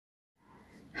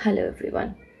Hello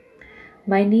everyone.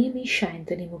 My name is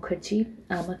Sayantani Mukherjee.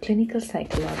 I'm a clinical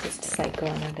psychologist,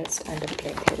 psychoanalyst, and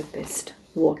applied therapist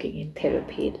working in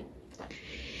TherapHeal.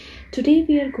 Today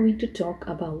we are going to talk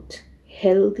about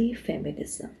healthy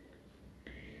feminism.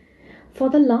 For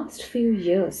the last few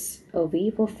years, a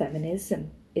wave of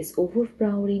feminism is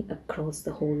overpowering across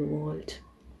the whole world.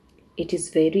 It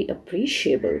is very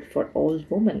appreciable for all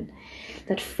women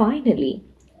that finally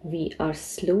we are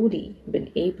slowly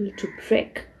been able to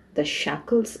break the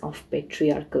shackles of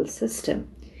patriarchal system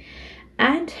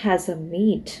and has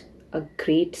made a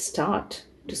great start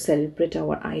to celebrate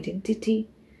our identity,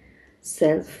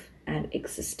 self and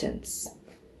existence.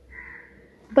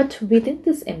 But within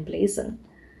this emblazon,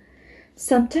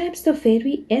 sometimes the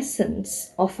very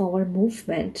essence of our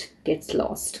movement gets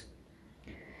lost.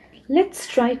 Let's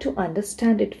try to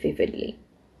understand it vividly.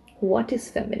 What is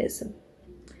feminism?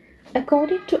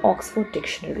 According to Oxford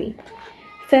Dictionary,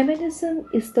 feminism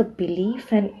is the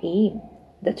belief and aim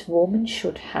that women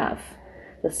should have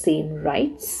the same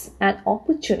rights and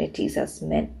opportunities as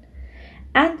men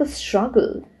and the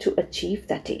struggle to achieve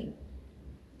that aim.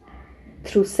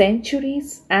 Through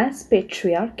centuries, as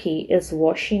patriarchy is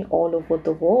washing all over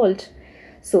the world,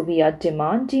 so we are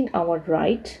demanding our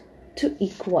right to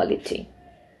equality.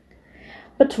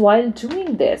 But while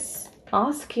doing this,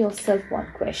 ask yourself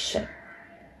one question.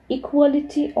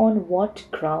 Equality on what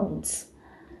grounds?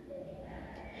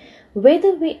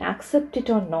 Whether we accept it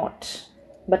or not,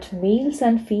 but males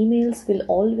and females will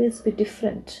always be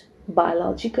different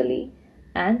biologically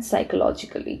and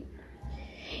psychologically.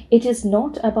 It is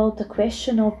not about the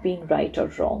question of being right or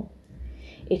wrong.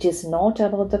 It is not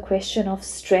about the question of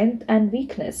strength and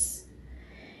weakness.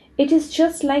 It is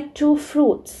just like two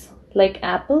fruits, like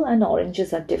apple and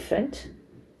oranges are different.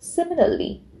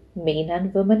 Similarly, men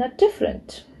and women are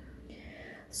different.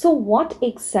 So what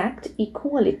exact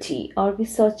equality are we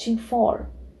searching for?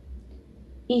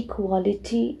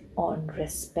 Equality on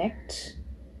respect,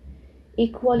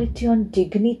 equality on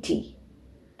dignity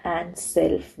and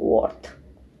self-worth.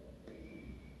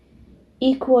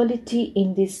 Equality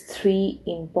in these three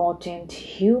important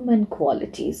human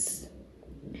qualities.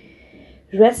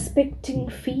 Respecting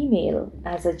female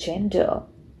as a gender,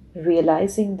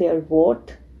 realizing their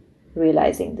worth,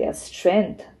 realizing their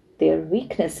strength, their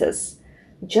weaknesses,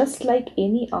 just like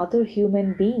any other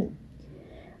human being,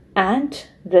 and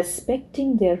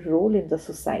respecting their role in the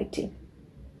society.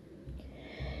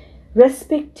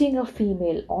 Respecting a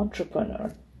female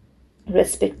entrepreneur,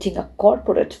 respecting a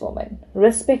corporate woman,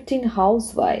 respecting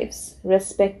housewives,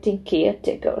 respecting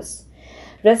caretakers,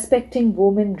 respecting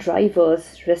women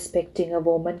drivers, respecting a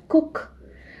woman cook,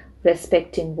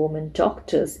 respecting women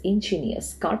doctors,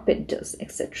 engineers, carpenters,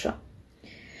 etc.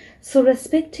 So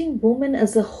respecting women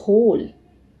as a whole,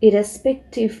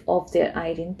 irrespective of their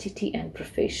identity and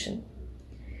profession.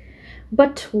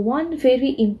 But one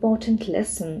very important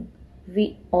lesson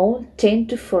we all tend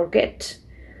to forget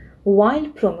while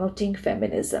promoting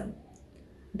feminism,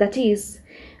 that is,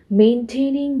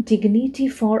 maintaining dignity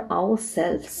for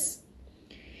ourselves.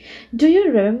 Do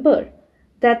you remember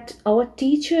that our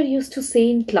teacher used to say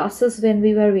in classes when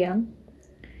we were young?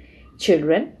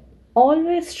 Children,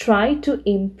 always try to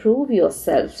improve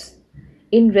yourselves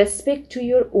in respect to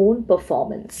your own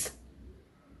performance.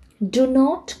 Do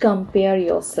not compare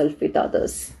yourself with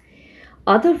others.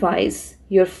 Otherwise,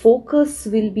 your focus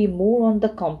will be more on the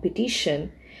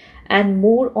competition and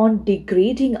more on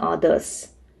degrading others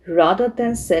rather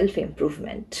than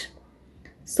self-improvement.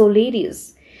 So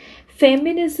ladies,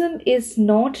 feminism is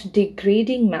not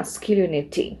degrading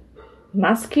masculinity.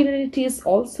 Masculinity is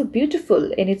also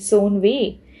beautiful in its own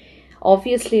way,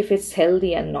 obviously if it's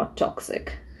healthy and not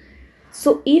toxic.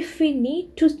 So if we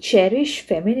need to cherish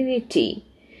femininity,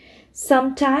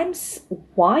 sometimes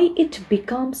why it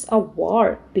becomes a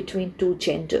war between two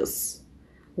genders?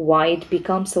 Why it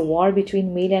becomes a war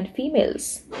between male and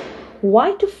females?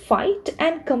 Why to fight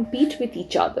and compete with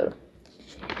each other?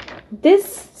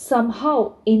 This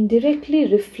somehow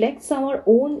indirectly reflects our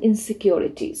own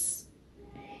insecurities.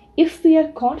 If we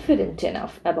are confident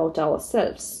enough about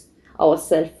ourselves, our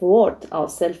self-worth, our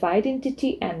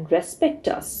self-identity and respect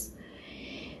us,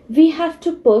 we have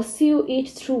to pursue it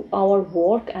through our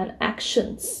work and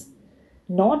actions,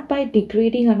 not by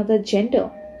degrading another gender.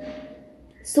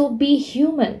 So be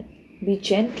human, be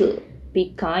gentle,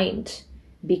 be kind,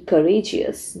 be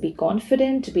courageous, be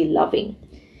confident, be loving,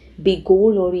 be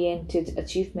goal-oriented,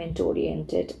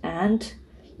 achievement-oriented, and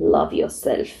love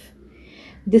yourself.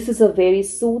 This is a very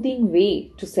soothing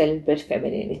way to celebrate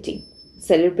femininity.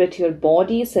 Celebrate your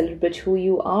body, celebrate who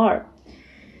you are.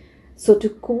 So to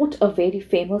quote a very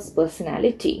famous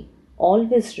personality,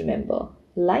 always remember,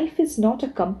 life is not a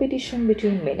competition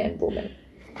between men and women.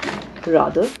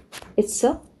 Rather, it's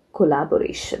a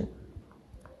collaboration.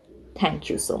 Thank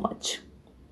you so much.